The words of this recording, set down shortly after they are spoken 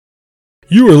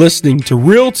You are listening to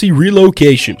Realty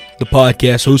Relocation, the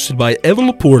podcast hosted by Evan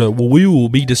LaPorta, where we will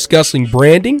be discussing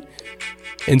branding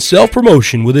and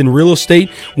self-promotion within real estate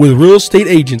with real estate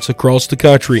agents across the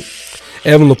country.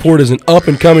 Evan LaPorta is an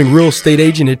up-and-coming real estate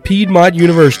agent at Piedmont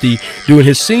University doing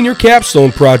his senior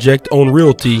capstone project on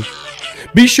realty.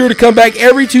 Be sure to come back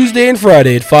every Tuesday and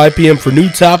Friday at 5 p.m. for new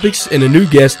topics and a new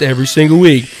guest every single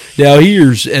week. Now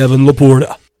here's Evan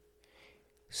LaPorta.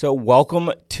 So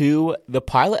welcome to the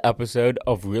pilot episode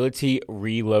of Realty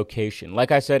Relocation.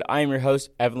 Like I said, I am your host,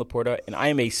 Evan LaPorta, and I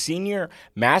am a senior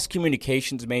mass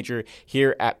communications major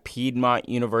here at Piedmont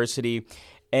University.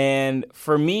 And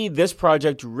for me, this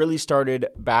project really started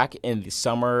back in the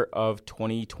summer of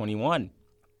 2021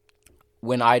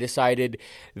 when I decided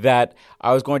that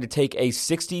I was going to take a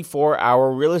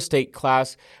 64-hour real estate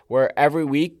class where every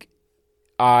week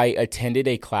I attended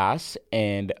a class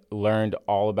and learned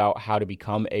all about how to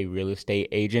become a real estate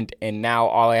agent. And now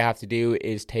all I have to do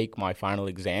is take my final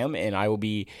exam and I will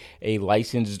be a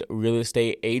licensed real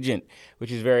estate agent,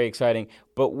 which is very exciting.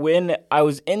 But when I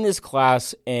was in this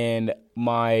class and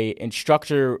my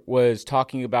instructor was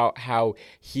talking about how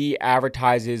he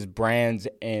advertises brands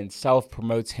and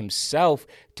self-promotes himself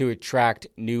to attract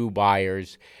new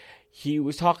buyers, he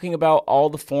was talking about all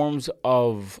the forms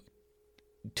of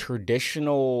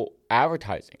traditional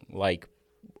advertising like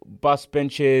bus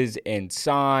benches and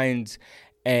signs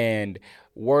and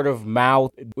word of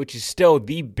mouth, which is still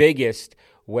the biggest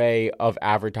way of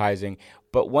advertising.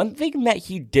 But one thing that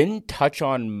he didn't touch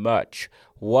on much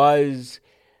was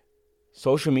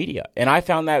social media. And I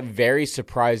found that very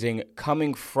surprising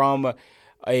coming from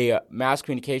a mass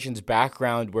communications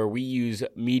background where we use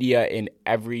media in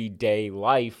everyday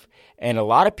life, and a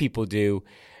lot of people do.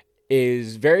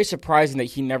 Is very surprising that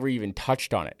he never even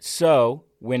touched on it. So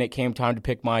when it came time to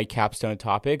pick my capstone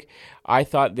topic, I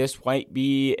thought this might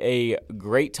be a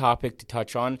great topic to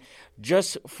touch on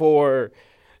just from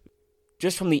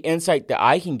the insight that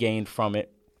I can gain from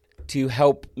it to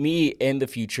help me in the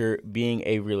future being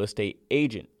a real estate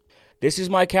agent. This is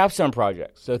my capstone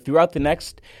project. So throughout the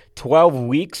next 12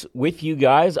 weeks with you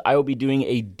guys, I will be doing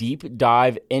a deep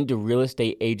dive into real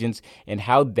estate agents and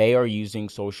how they are using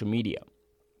social media.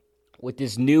 With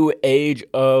this new age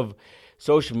of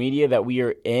social media that we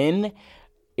are in,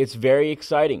 it's very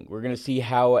exciting. We're going to see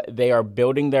how they are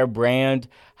building their brand,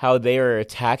 how they are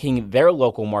attacking their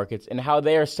local markets, and how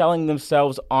they are selling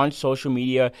themselves on social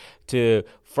media to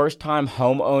first-time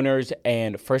homeowners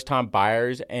and first-time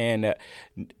buyers and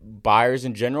buyers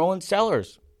in general and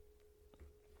sellers.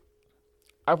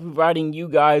 I'm providing you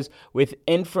guys with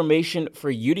information for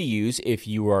you to use if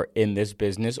you are in this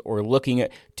business or looking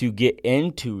to get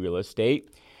into real estate.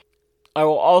 I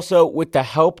will also, with the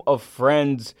help of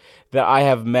friends that I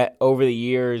have met over the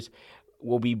years,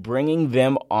 will be bringing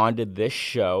them onto this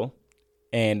show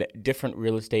and different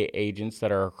real estate agents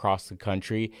that are across the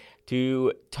country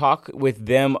to talk with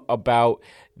them about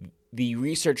the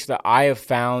research that I have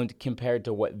found compared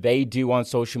to what they do on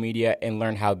social media and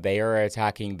learn how they are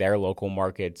attacking their local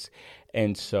markets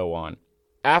and so on.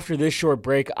 After this short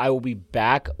break, I will be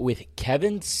back with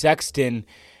Kevin Sexton,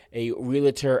 a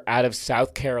realtor out of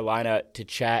South Carolina, to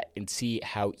chat and see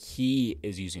how he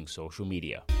is using social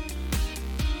media.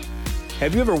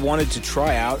 Have you ever wanted to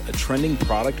try out a trending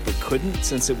product but couldn't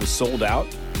since it was sold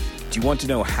out? Do you want to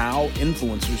know how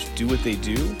influencers do what they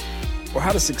do? Or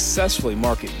how to successfully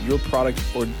market your product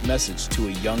or message to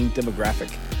a young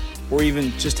demographic, or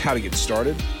even just how to get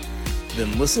started?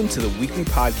 Then listen to the weekly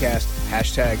podcast,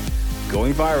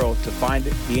 #Going Viral, to find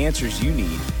the answers you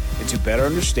need and to better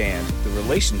understand the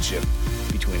relationship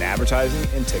between advertising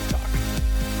and TikTok.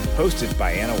 Hosted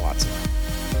by Anna Watson.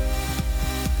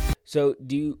 So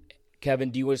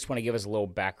Kevin, do you just want to give us a little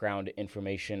background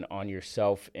information on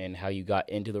yourself and how you got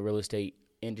into the real estate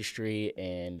industry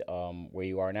and where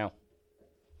you are now?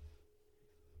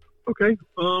 Okay,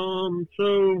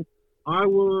 so I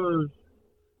was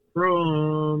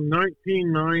from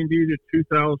 1990 to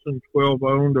 2012. I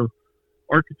owned a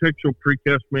architectural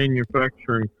precast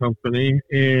manufacturing company,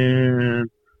 and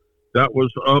that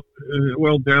was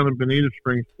down in Bonita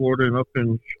Springs, Florida,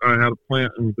 and I had a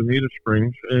plant in Bonita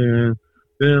Springs, and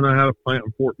then I had a plant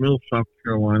in Fort Mill, South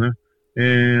Carolina,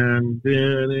 and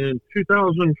then in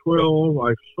 2012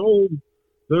 I sold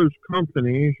those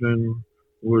companies and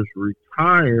was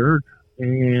retired,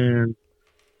 and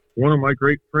one of my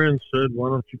great friends said, "Why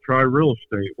don't you try real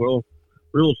estate?" Well,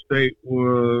 real estate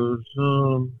was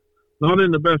not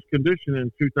in the best condition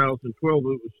in 2012.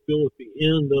 It was still at the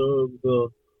end of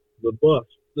the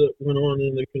bust that went on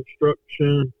in the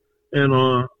construction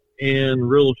and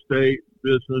real estate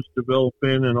business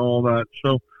developing and all that.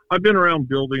 So I've been around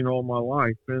building all my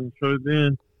life. And so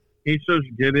then he says,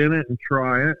 get in it and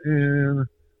try it. And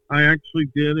I actually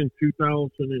did in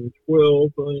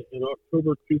 2012. In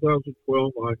October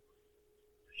 2012, I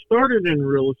started in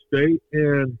real estate.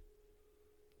 And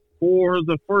for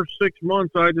the first 6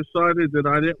 months, I decided that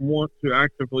I didn't want to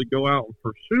actively go out and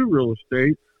pursue real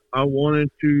estate. I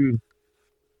wanted to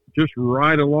just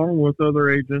ride along with other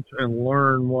agents and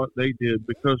learn what they did,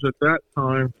 because at that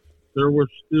time there were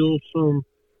still some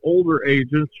older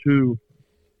agents who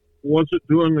wasn't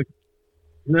doing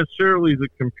necessarily the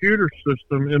computer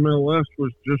system. MLS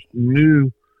was just new,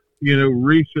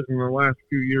 recent in the last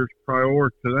few years prior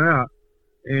to that,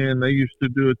 and they used to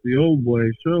do it the old way.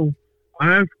 So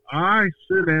I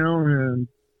sit down and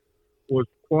was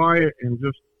quiet and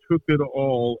just took it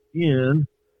all in.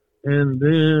 And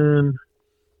then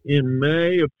in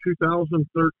May of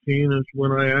 2013 is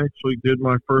when I actually did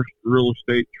my first real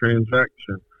estate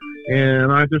transaction.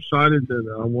 And I decided that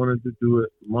I wanted to do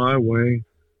it my way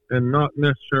and not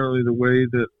necessarily the way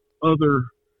that other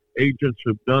agents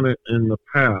have done it in the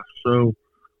past. So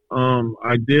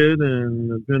I did,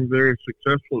 and have been very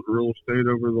successful at real estate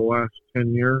over the last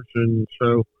 10 years. And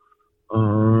so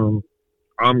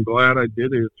I'm glad I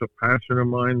did it. It's a passion of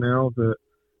mine now that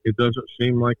it doesn't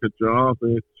seem like a job.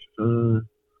 It's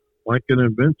like an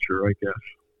adventure, I guess.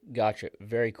 Gotcha.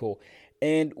 Very cool.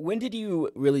 And when did you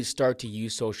really start to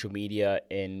use social media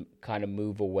and kind of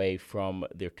move away from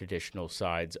the traditional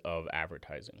sides of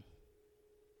advertising?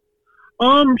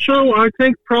 So I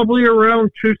think probably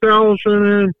around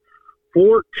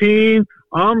 2014.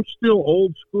 I'm still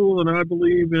old school, and I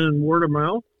believe in word of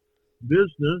mouth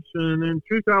business. And in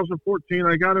 2014,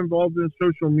 I got involved in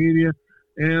social media,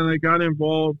 and I got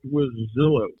involved with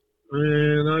Zillow,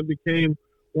 and I became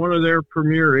one of their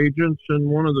premier agents and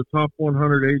one of the top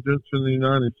 100 agents in the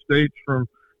United States from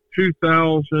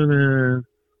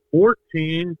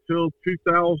 2014 till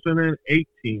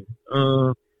 2018.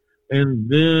 And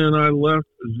then I left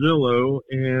Zillow,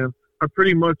 and I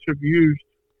pretty much have used,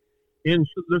 in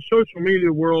the social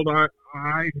media world, I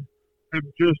have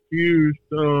just used,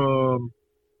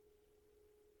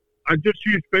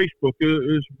 Facebook.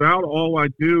 It's about all I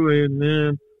do. And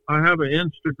then I have an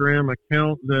Instagram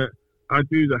account that I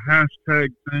do the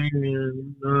hashtag thing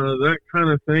and that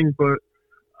kind of thing. But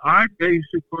I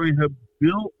basically have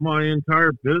built my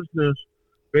entire business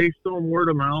based on word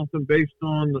of mouth and based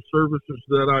on the services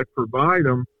that I provide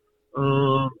them.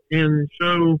 And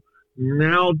so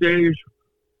nowadays,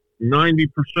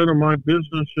 90% of my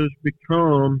business has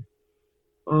become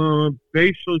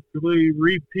basically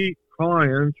repeat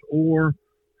clients or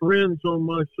friends on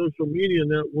my social media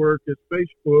network at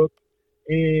Facebook.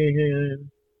 And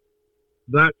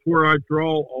that's where I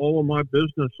draw all of my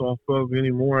business off of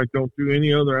anymore. I don't do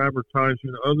any other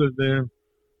advertising other than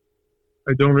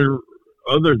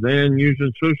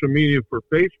using social media for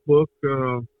Facebook,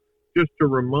 just to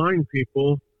remind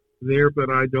people there,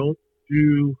 but I don't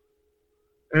do,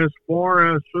 as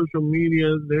far as social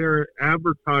media, they're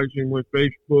advertising with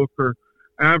Facebook or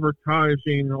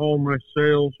advertising all my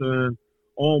sales and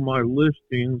all my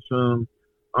listings. I'm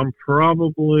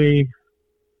probably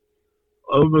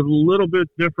of a little bit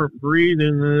different breed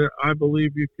in that I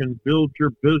believe you can build your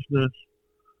business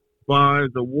by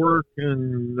the work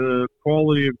and the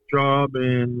quality of job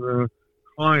and the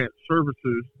client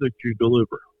services that you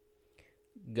deliver.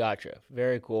 Gotcha.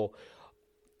 Very cool.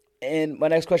 And my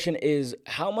next question is,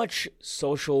 how much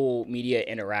social media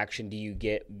interaction do you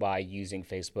get by using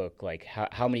Facebook? Like,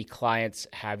 how many clients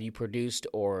have you produced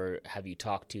or have you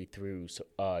talked to through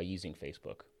using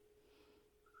Facebook?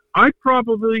 I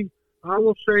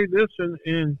will say this,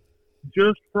 and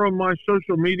just from my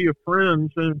social media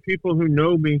friends and people who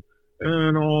know me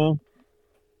and all,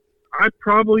 I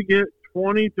probably get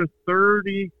 20 to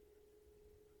 30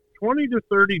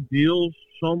 deals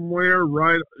somewhere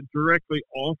right directly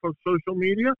off of social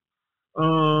media,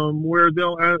 where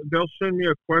they'll send me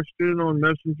a question on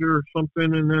Messenger or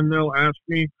something, and then they'll ask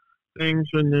me things,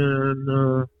 and then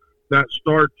that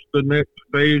starts the next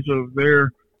phase of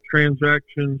their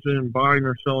transactions in buying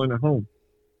or selling a home.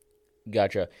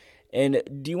 Gotcha. And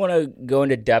do you want to go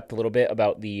into depth a little bit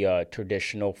about the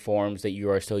traditional forms that you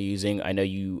are still using? I know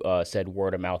you said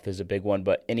word of mouth is a big one,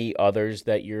 but any others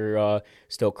that you're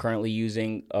still currently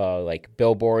using, like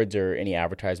billboards or any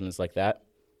advertisements like that?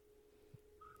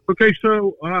 Okay,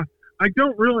 so I'm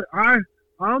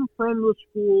from the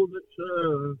school that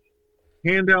says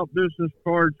hand out business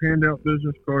cards, hand out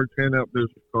business cards, hand out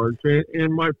business cards. And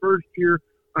in my first year,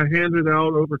 I handed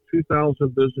out over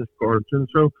 2,000 business cards. And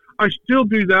so I still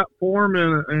do that form,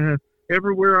 and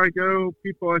everywhere I go,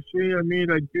 people I see, I meet,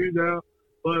 I do that.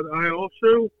 But I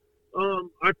also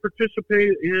I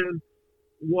participate in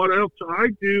what else I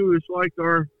do is like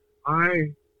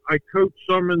I coach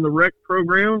some in the rec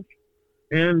programs,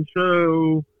 and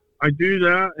so I do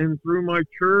that. And through my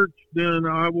church, then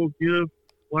I will give,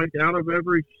 like, out of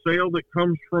every sale that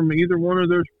comes from either one of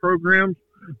those programs,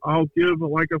 I'll give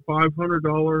like a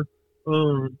 $500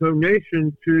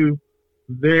 donation to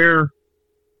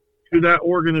that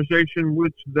organization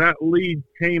which that lead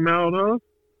came out of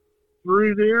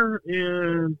through there.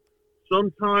 And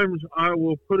sometimes I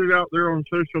will put it out there on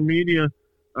social media.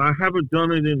 I haven't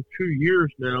done it in 2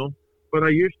 years now, but I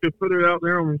used to put it out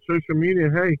there on social media.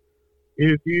 Hey,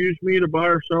 if you use me to buy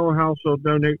or sell a house, I'll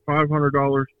donate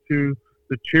 $500 to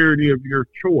the charity of your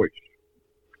choice.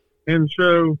 And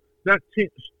so that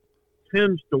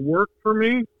tends to work for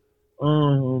me.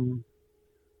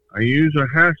 I use a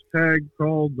hashtag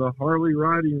called the Harley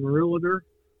Riding Realtor.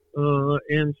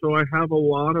 And so I have a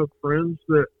lot of friends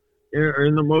that are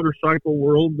in the motorcycle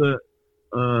world that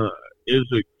is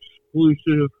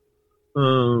exclusive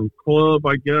club,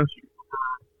 I guess, for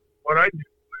what I do.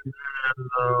 And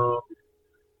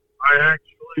I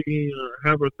actually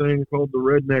have a thing called the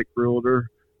Redneck Realtor,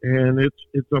 and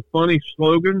it's a funny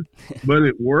slogan, but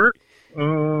it works.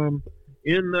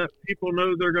 In that people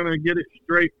know they're going to get it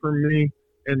straight from me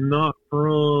and not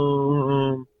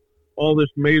from all this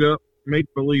made-up,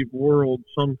 make-believe world.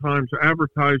 Sometimes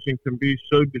advertising can be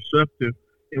so deceptive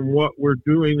in what we're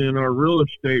doing in our real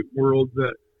estate world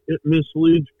that it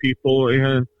misleads people.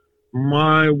 And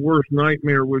my worst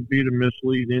nightmare would be to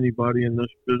mislead anybody in this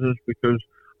business, because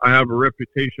I have a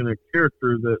reputation and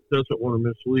character that doesn't want to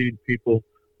mislead people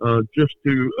just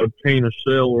to obtain a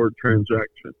sale or a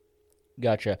transaction.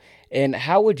 Gotcha. And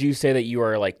how would you say that you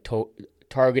are like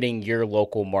targeting your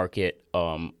local market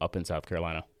up in South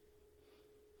Carolina?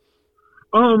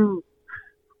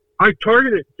 I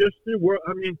target it just through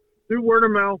word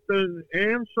of mouth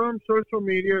and some social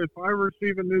media. If I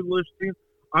receive a new listing,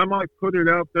 I might put it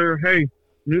out there. Hey,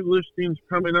 new listings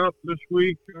coming up this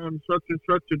week on such and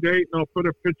such a date, and I'll put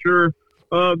a picture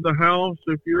of the house.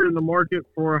 If you're in the market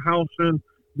for a house in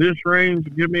this range,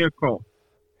 give me a call.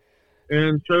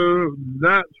 And so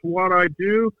that's what I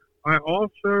do. I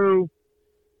also,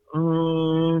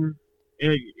 in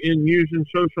using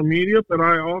social media, but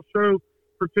I also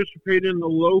participate in the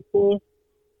local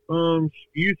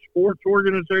youth sports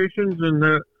organizations, and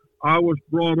that I was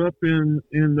brought up in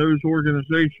those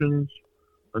organizations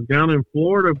down in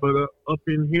Florida, but up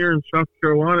in here in South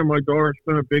Carolina, my daughter's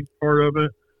been a big part of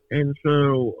it. And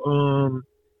so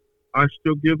I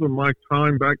still give them my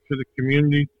time back to the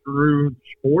community through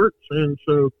sports. And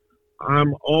so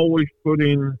I'm always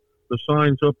putting the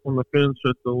signs up on the fence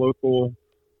at the local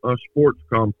sports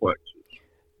complexes.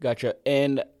 Gotcha.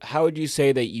 And how would you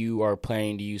say that you are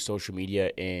planning to use social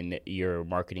media in your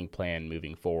marketing plan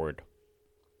moving forward?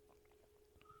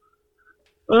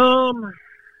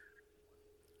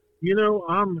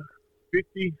 I'm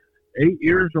 58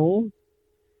 years old,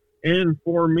 and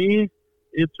for me,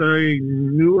 it's a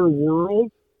newer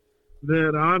world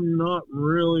that I'm not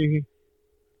really,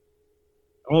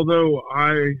 although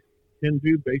I can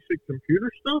do basic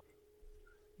computer stuff.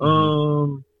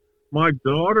 My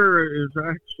daughter is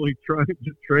actually trying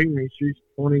to train me. She's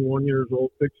 21 years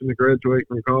old, fixing to graduate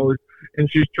from college, and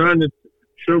she's trying to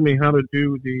show me how to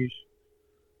do these,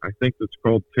 I think it's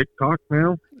called TikTok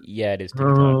now. Yeah, it is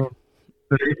TikTok.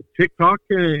 TikTok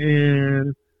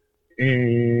and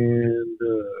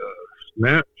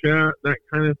Snapchat, that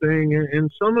kind of thing.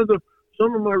 And some of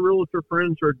my realtor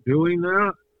friends are doing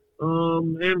that,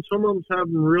 and some of them's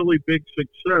having really big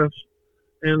success.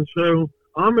 And so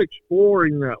I'm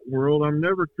exploring that world. I'm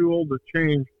never too old to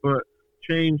change, but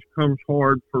change comes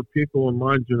hard for people in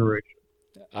my generation.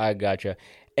 I gotcha.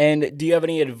 And do you have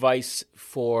any advice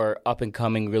for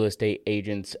up-and-coming real estate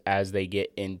agents as they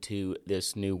get into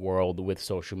this new world with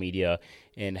social media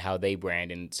and how they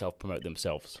brand and self-promote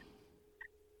themselves?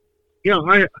 Yeah,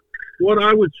 what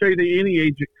I would say to any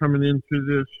agent coming into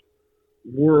this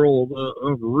world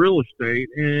of real estate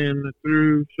and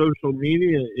through social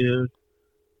media is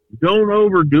don't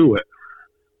overdo it,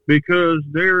 because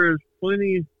there is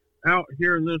plenty out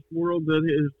here in this world that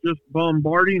is just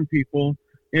bombarding people,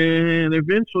 and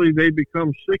eventually they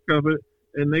become sick of it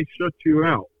and they shut you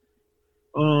out.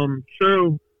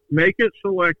 So make it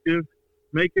selective,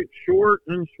 make it short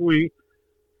and sweet.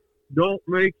 Don't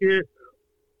make it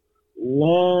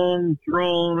long,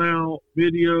 drawn out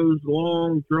videos,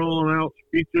 long, drawn out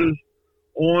speeches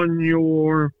on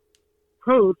your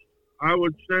post. I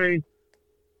would say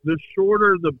the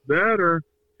shorter the better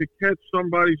to catch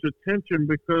somebody's attention,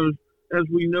 because as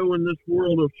we know in this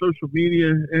world of social media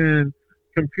and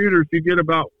computers, you get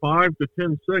about 5 to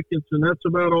 10 seconds, and that's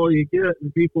about all you get,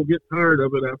 and people get tired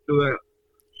of it after that.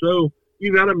 So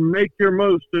you got to make your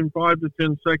most in 5 to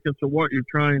 10 seconds of what you're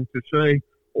trying to say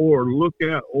or look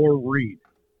at or read.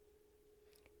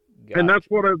 Gotcha. And that's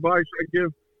what advice I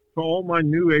give to all my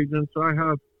new agents. I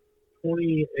have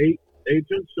 28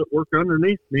 agents that work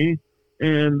underneath me,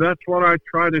 and that's what I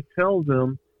try to tell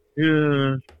them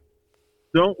is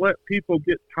don't let people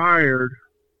get tired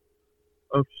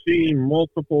of seeing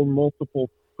multiple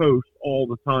posts all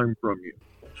the time from you.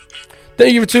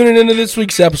 Thank you for tuning into this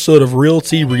week's episode of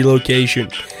Realty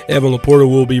Relocation. Evan LaPorta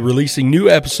will be releasing new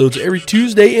episodes every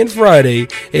Tuesday and Friday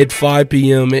at 5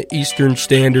 p.m. Eastern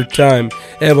Standard Time.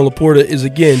 Evan LaPorta is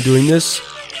again doing this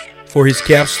for his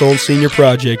capstone senior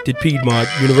project at Piedmont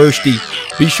University.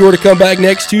 Be sure to come back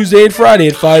next Tuesday and Friday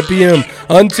at 5 p.m.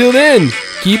 Until then,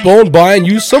 keep on buying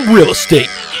you some real estate.